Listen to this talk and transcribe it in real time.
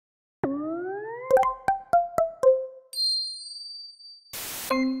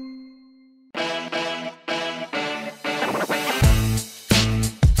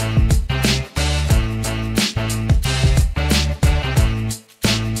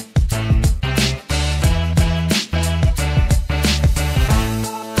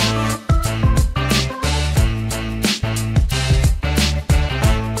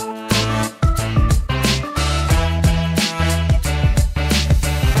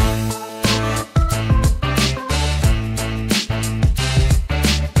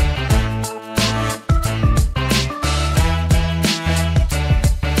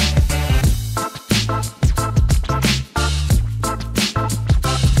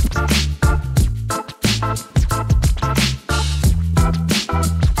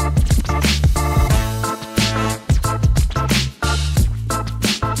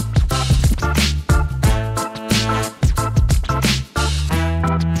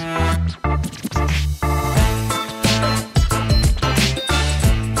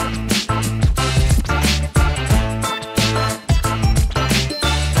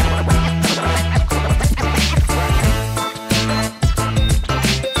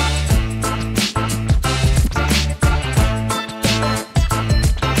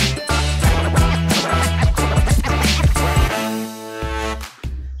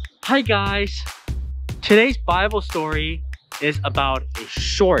Hi guys! Today's Bible story is about a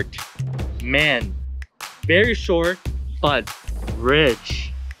short man, very short but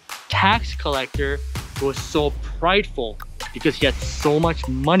rich tax collector who was so prideful because he had so much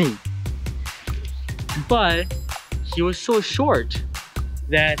money. But he was so short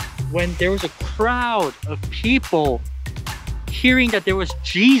that when there was a crowd of people hearing that there was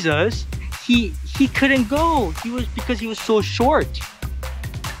Jesus, he couldn't go. Because he was so short.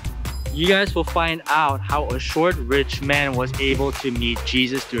 You guys will find out how a short rich man was able to meet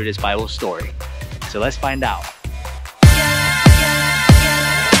Jesus through this Bible story. So let's find out.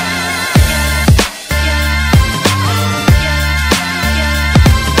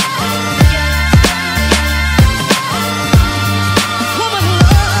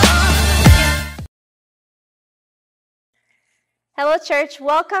 Hello church,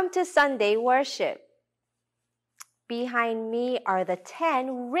 welcome to Sunday worship. Behind me are the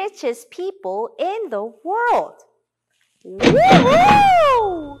 10 richest people in the world.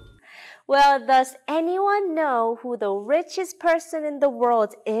 Woohoo! Well, does anyone know who the richest person in the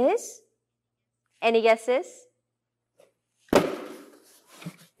world is? Any guesses?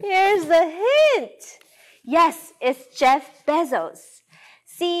 Here's the hint. Yes, it's Jeff Bezos,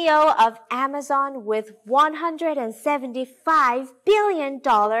 CEO of Amazon with $175 billion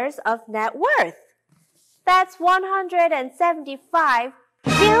of net worth. That's 175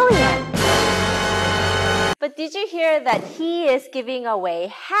 billion. But did you hear that he is giving away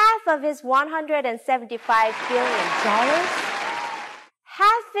half of his $175 billion?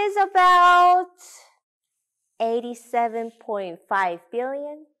 Half is about 87.5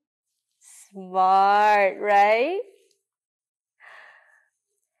 billion. Smart, right?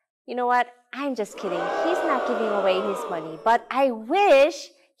 You know what? I'm just kidding. He's not giving away his money, but I wish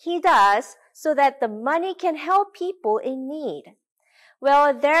he does so that the money can help people in need.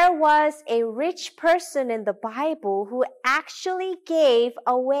 Well, there was a rich person in the Bible who actually gave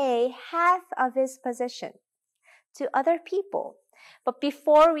away half of his possession to other people. But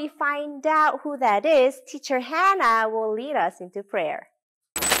before we find out who that is, Teacher Hannah will lead us into prayer.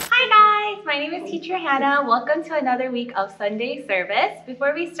 Hi guys, my name is Teacher Hannah. Welcome to another week of Sunday service.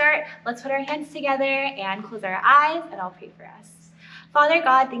 Before we start, let's put our hands together and close our eyes, and I'll pray for us. Father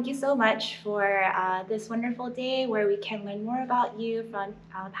God, thank you so much for this wonderful day where we can learn more about you from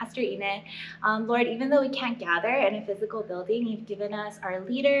Pastor Ine. Lord, even though we can't gather in a physical building, you've given us our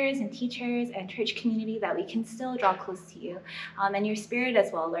leaders and teachers and church community that we can still draw close to you. And your spirit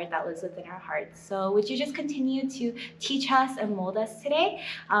as well, Lord, that lives within our hearts. So would you just continue to teach us and mold us today?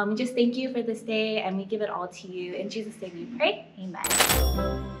 We just thank you for this day and we give it all to you. In Jesus' name we pray, amen.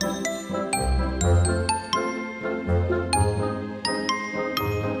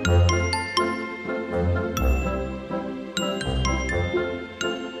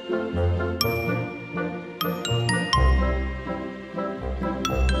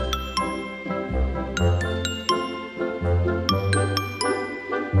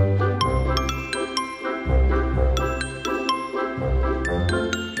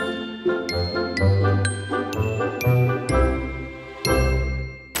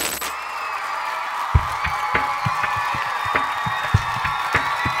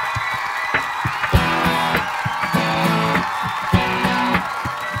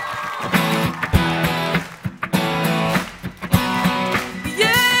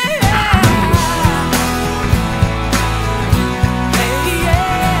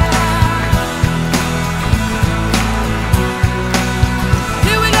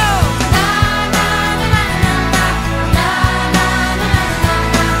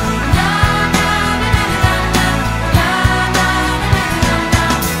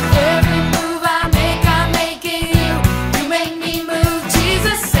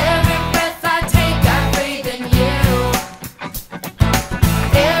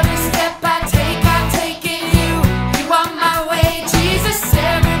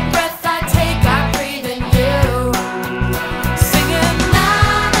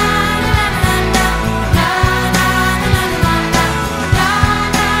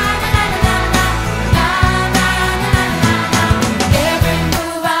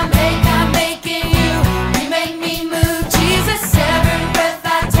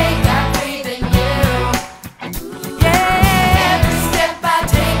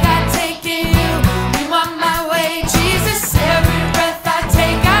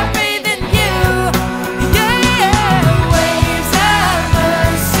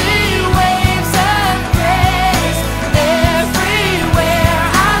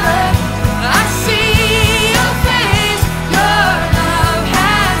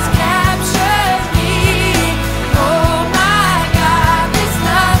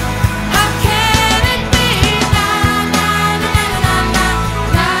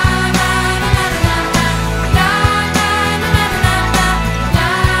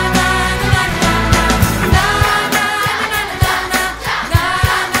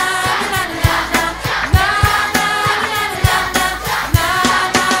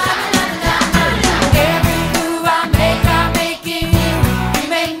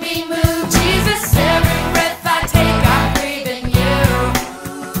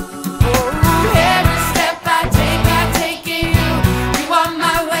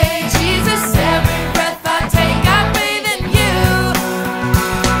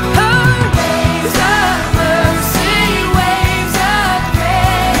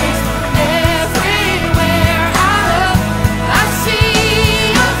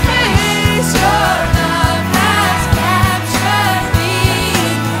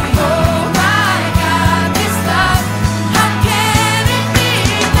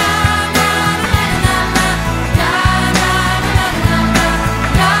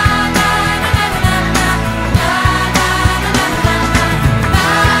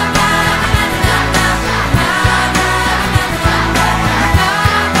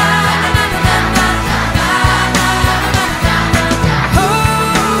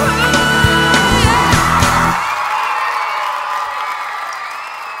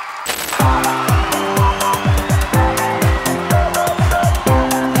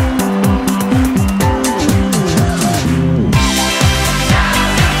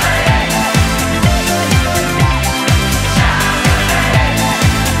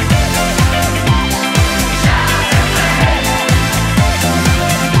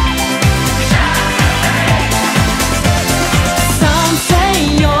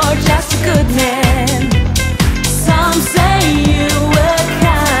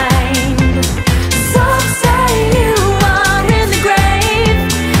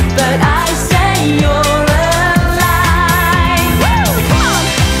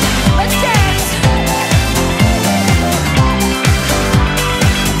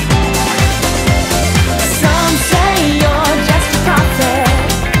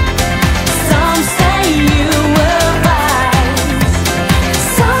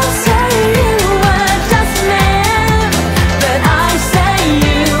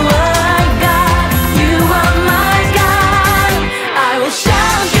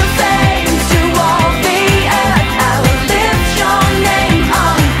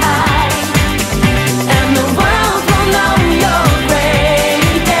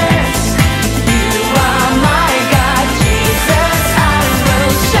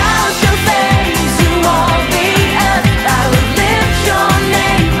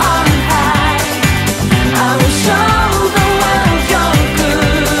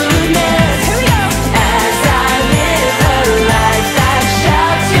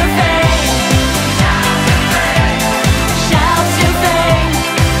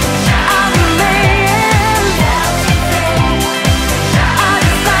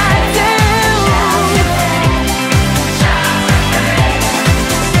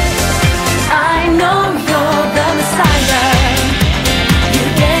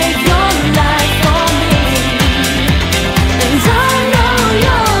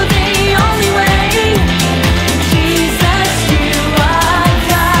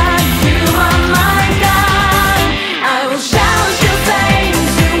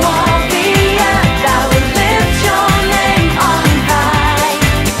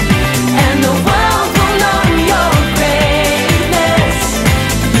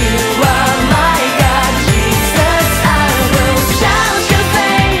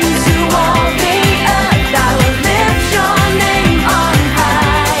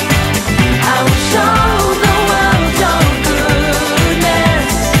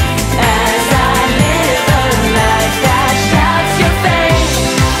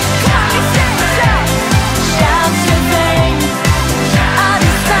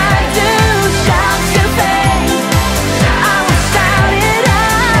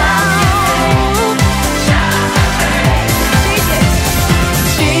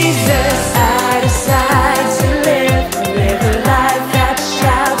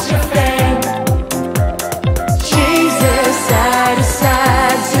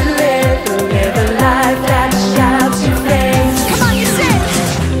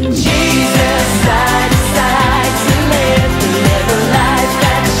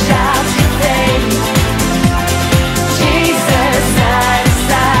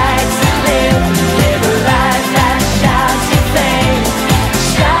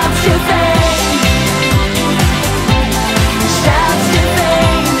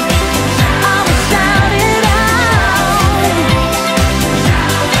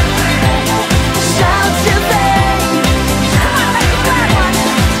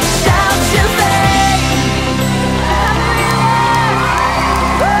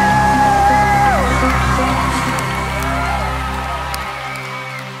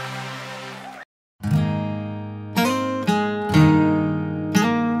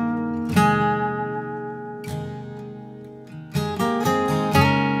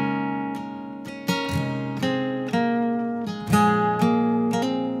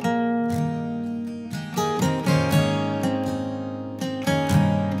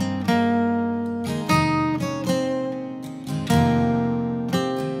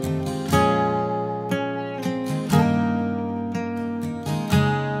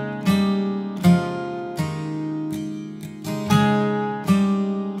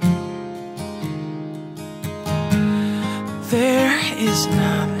 is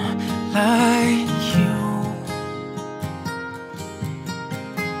none like you.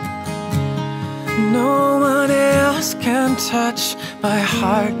 No one else can touch my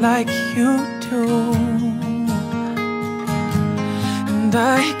heart like you do. And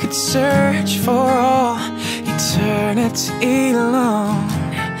I could search for all eternity long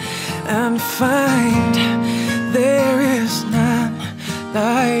and find there is none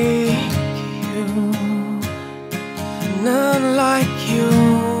like you. None like you.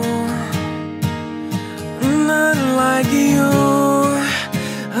 None like you.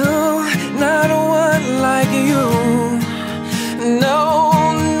 Oh, not one like you. No,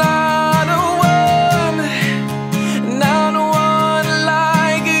 not one. Not one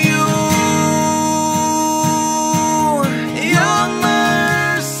like you. Your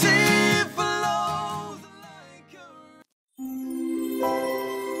mercy flows like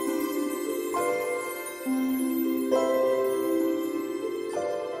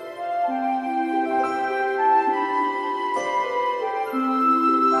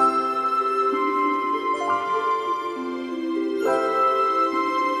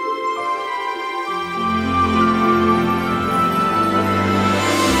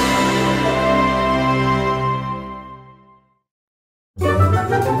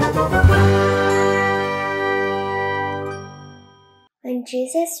When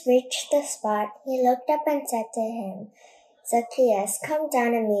Jesus reached the spot, he looked up and said to him, Zacchaeus, come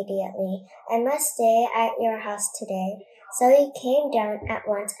down immediately. I must stay at your house today. So he came down at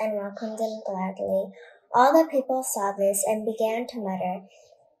once and welcomed him gladly. All the people saw this and began to mutter,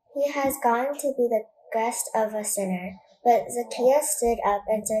 He has gone to be the guest of a sinner. But Zacchaeus stood up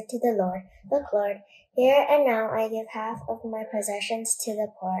and said to the Lord, Look, Lord, here and now I give half of my possessions to the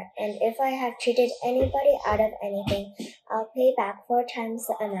poor, and if I have cheated anybody out of anything, I'll pay back 4 times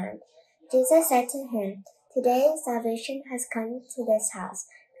the amount. Jesus said to him, Today salvation has come to this house,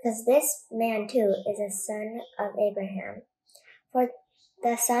 because this man too is a son of Abraham. For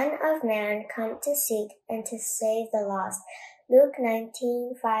the Son of Man come to seek and to save the lost. Luke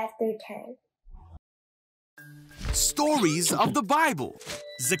 19:5-10. Stories of the Bible.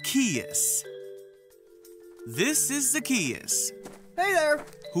 Zacchaeus. This is Zacchaeus. Hey there.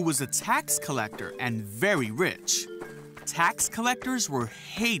 Who was a tax collector and very rich. Tax collectors were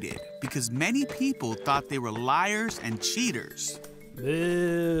hated because many people thought they were liars and cheaters.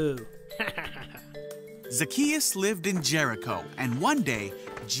 Boo. Zacchaeus lived in Jericho, and one day,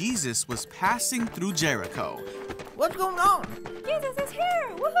 Jesus was passing through Jericho. What's going on? Jesus is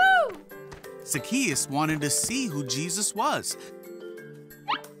here! Woohoo! Zacchaeus wanted to see who Jesus was.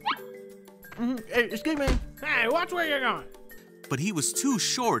 Hey, excuse me. Hey, watch where you're going. But he was too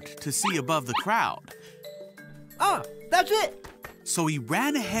short to see above the crowd. Ah, that's it. So he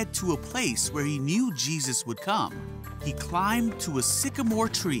ran ahead to a place where he knew Jesus would come. He climbed to a sycamore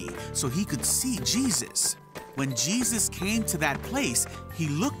tree so he could see Jesus. When Jesus came to that place, he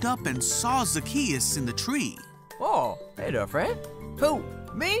looked up and saw Zacchaeus in the tree. Oh, hey there, friend. Who?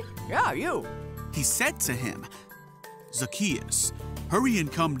 Me? Yeah, you. He said to him, Zacchaeus, hurry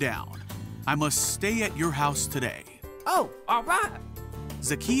and come down. I must stay at your house today. Oh, all right.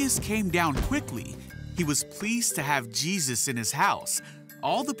 Zacchaeus came down quickly. He was pleased to have Jesus in his house.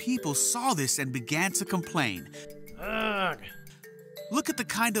 All the people saw this and began to complain. Ugh. Look at the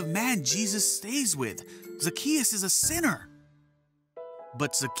kind of man Jesus stays with. Zacchaeus is a sinner.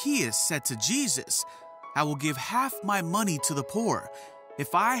 But Zacchaeus said to Jesus, I will give half my money to the poor.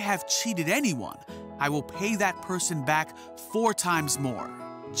 If I have cheated anyone, I will pay that person back 4 times more.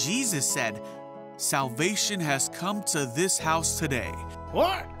 Jesus said, Salvation has come to this house today.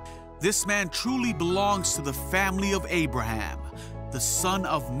 What? This man truly belongs to the family of Abraham. The Son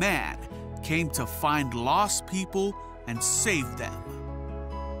of Man came to find lost people and save them.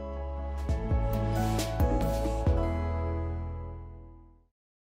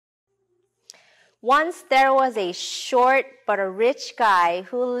 Once there was a short but a rich guy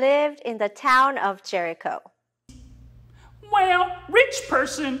who lived in the town of Jericho. Well, rich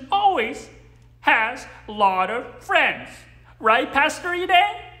person always has a lot of friends. Right, Pastor Eden?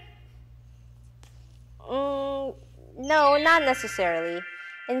 No, not necessarily.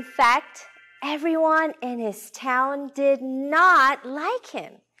 In fact, everyone in his town did not like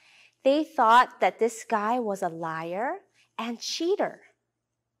him. They thought that this guy was a liar and cheater.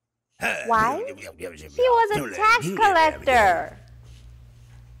 Why? He was a tax collector.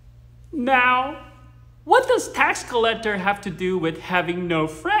 Now, what does tax collector have to do with having no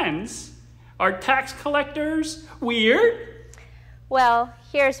friends? Are tax collectors weird? Well,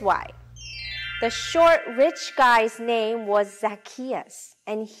 here's why. The short rich guy's name was Zacchaeus,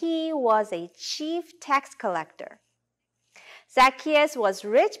 and he was a chief tax collector. Zacchaeus was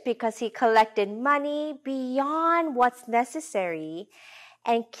rich because he collected money beyond what's necessary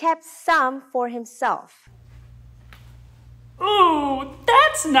and kept some for himself. Ooh,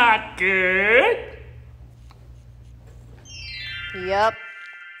 that's not good. Yup.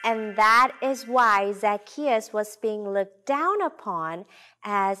 And that is why Zacchaeus was being looked down upon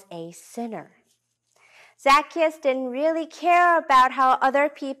as a sinner. Zacchaeus didn't really care about how other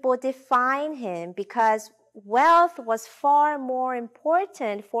people define him because wealth was far more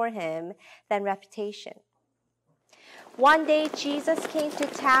important for him than reputation. One day, Jesus came to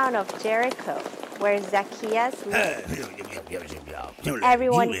town of Jericho, where Zacchaeus lived.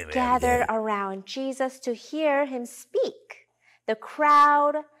 Everyone gathered around Jesus to hear him speak. The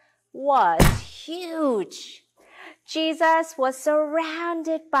crowd was huge. Jesus was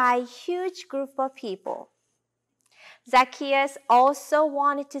surrounded by a huge group of people. Zacchaeus also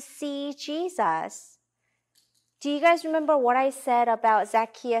wanted to see Jesus. Do you guys remember what I said about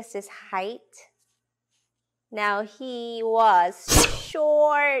Zacchaeus' height? Now, he was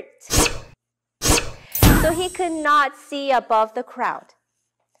short, so he could not see above the crowd.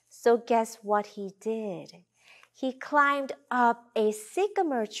 So guess what he did? He climbed up a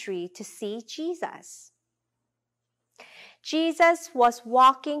sycamore tree to see Jesus. Jesus was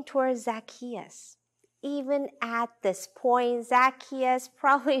walking towards Zacchaeus. Even at this point, Zacchaeus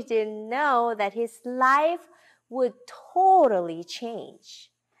probably didn't know that his life would totally change.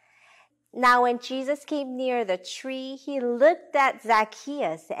 Now, when Jesus came near the tree, he looked at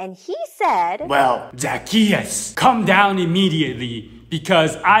Zacchaeus and he said, Well, Zacchaeus, come down immediately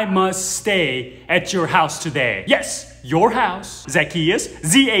because I must stay at your house today. Yes, your house. Zacchaeus,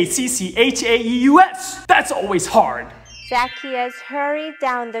 Zacchaeus. That's always hard. Zacchaeus hurried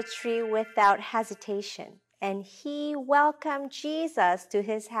down the tree without hesitation, and he welcomed Jesus to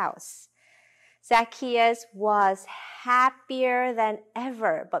his house. Zacchaeus was happier than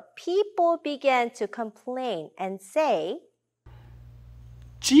ever, but people began to complain and say,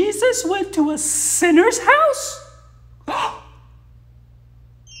 Jesus went to a sinner's house?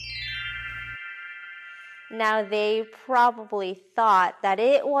 Now they probably thought that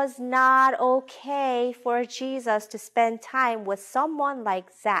it was not okay for Jesus to spend time with someone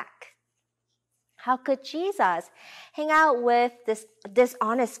like Zach. How could Jesus hang out with this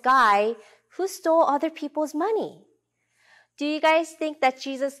dishonest guy who stole other people's money? Do you guys think that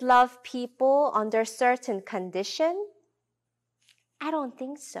Jesus loved people under certain condition? I don't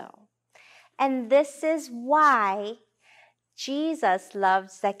think so. And this is why Jesus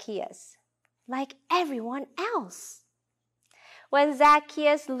loved Zacchaeus, like everyone else. When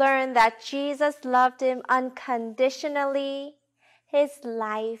Zacchaeus learned that Jesus loved him unconditionally, his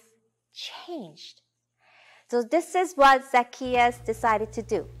life changed. So this is what Zacchaeus decided to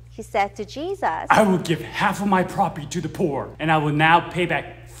do. He said to Jesus, I will give half of my property to the poor, and I will now pay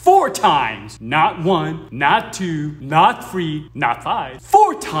back 4 times. Not 1, not 2, not 3, not 5.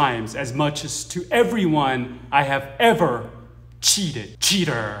 4 times as much as to everyone I have ever cheated.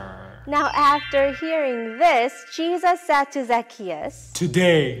 Cheater. Now after hearing this, Jesus said to Zacchaeus,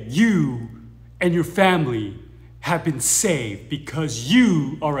 Today you and your family have been saved because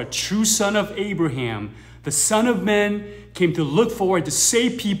you are a true son of Abraham. The Son of Man came to look forward to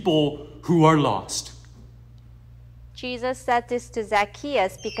save people who are lost. Jesus said this to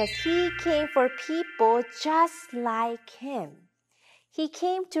Zacchaeus because he came for people just like him. He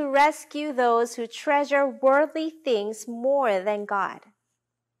came to rescue those who treasure worldly things more than God.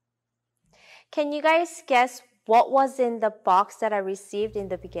 Can you guys guess what was in the box that I received in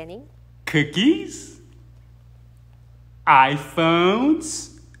the beginning? Cookies?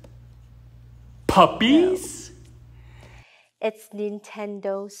 iPhones? Puppies? It's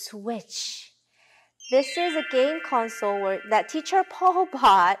Nintendo Switch. This is a game console that Teacher Paul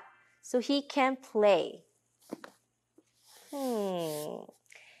bought so he can play.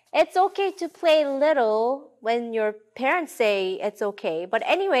 It's okay to play little when your parents say it's okay. But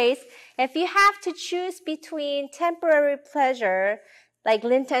anyways, if you have to choose between temporary pleasure like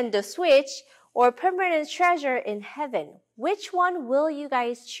Nintendo Switch or permanent treasure in heaven, which one will you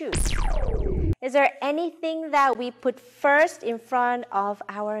guys choose? Is there anything that we put first in front of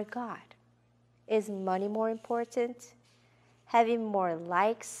our God? Is money more important? Having more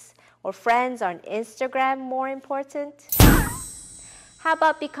likes or friends on Instagram more important? How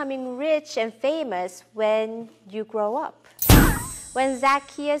about becoming rich and famous when you grow up? When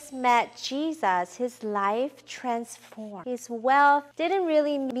Zacchaeus met Jesus, his life transformed. His wealth didn't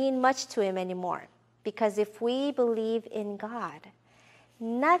really mean much to him anymore because if we believe in God,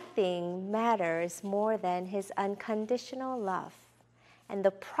 nothing matters more than his unconditional love and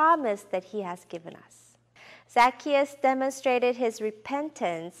the promise that he has given us. Zacchaeus demonstrated his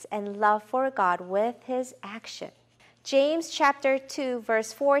repentance and love for God with his action. James chapter 2,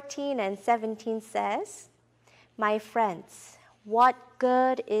 verse 14 and 17 says, "My friends, what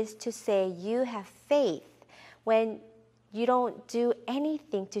good is to say you have faith when you don't do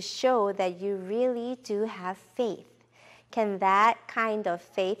anything to show that you really do have faith? Can that kind of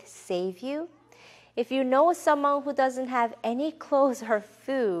faith save you? If you know someone who doesn't have any clothes or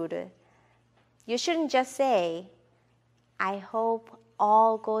food, you shouldn't just say, 'I hope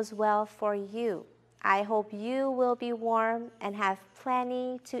all goes well for you. I hope you will be warm and have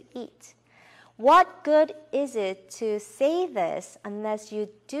plenty to eat.' What good is it to say this unless you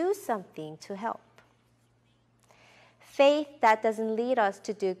do something to help?" Faith that doesn't lead us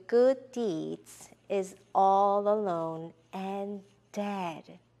to do good deeds is all alone and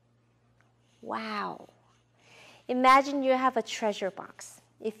dead. Wow. Imagine you have a treasure box.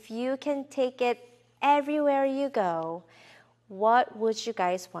 If you can take it everywhere you go, what would you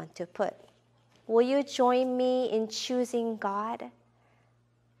guys want to put? Will you join me in choosing God?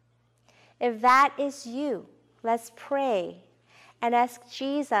 If that is you, let's pray and ask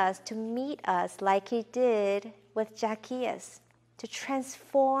Jesus to meet us like he did with Zacchaeus, to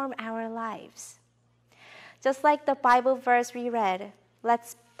transform our lives. Just like the Bible verse we read,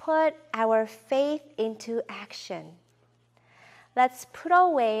 let's put our faith into action. Let's put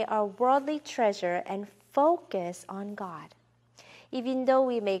away our worldly treasure and focus on God. Even though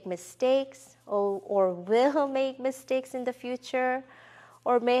we make mistakes or will make mistakes in the future,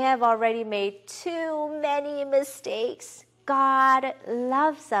 or may have already made too many mistakes, God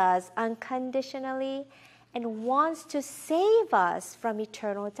loves us unconditionally and wants to save us from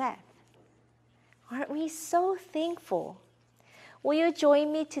eternal death. Aren't we so thankful? Will you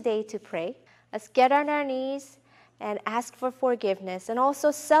join me today to pray? Let's get on our knees and ask for forgiveness and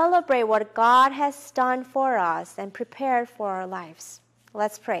also celebrate what God has done for us and prepared for our lives.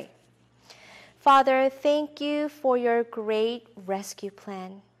 Let's pray. Father, thank you for your great rescue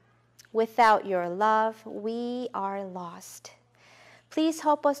plan. Without your love, we are lost. Please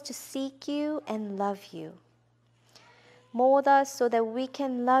help us to seek you and love you. Mold us so that we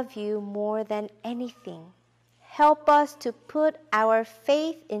can love you more than anything. Help us to put our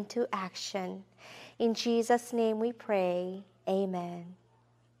faith into action. In Jesus' name we pray. Amen.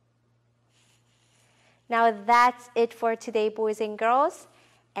 Now that's it for today, boys and girls.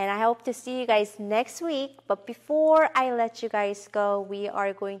 And I hope to see you guys next week. But before I let you guys go, we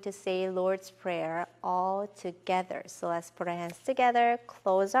are going to say Lord's Prayer all together. So let's put our hands together,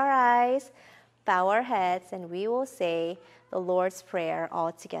 close our eyes, bow our heads, and we will say the Lord's Prayer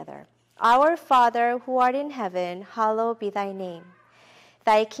all together. Our Father, who art in heaven, hallowed be thy name.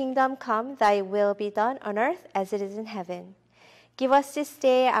 Thy kingdom come, thy will be done on earth as it is in heaven. Give us this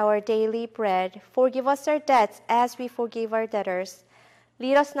day our daily bread. Forgive us our debts as we forgive our debtors.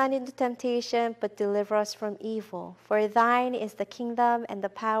 Lead us not into temptation, but deliver us from evil. For thine is the kingdom and the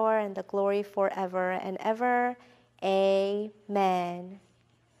power and the glory forever and ever. Amen.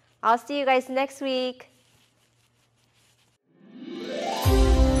 I'll see you guys next week.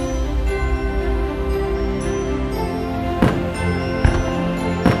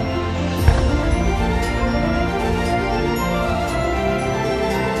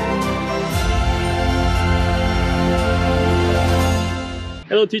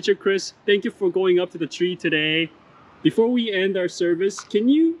 Hello, Teacher Chris. Thank you for going up to the tree today. Before we end our service, can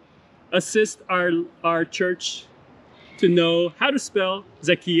you assist our church to know how to spell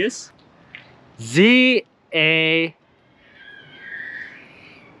Zacchaeus? Z-A-C-H.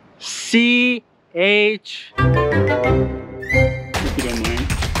 If you don't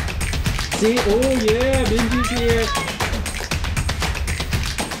mind. See, oh yeah, Minji's here.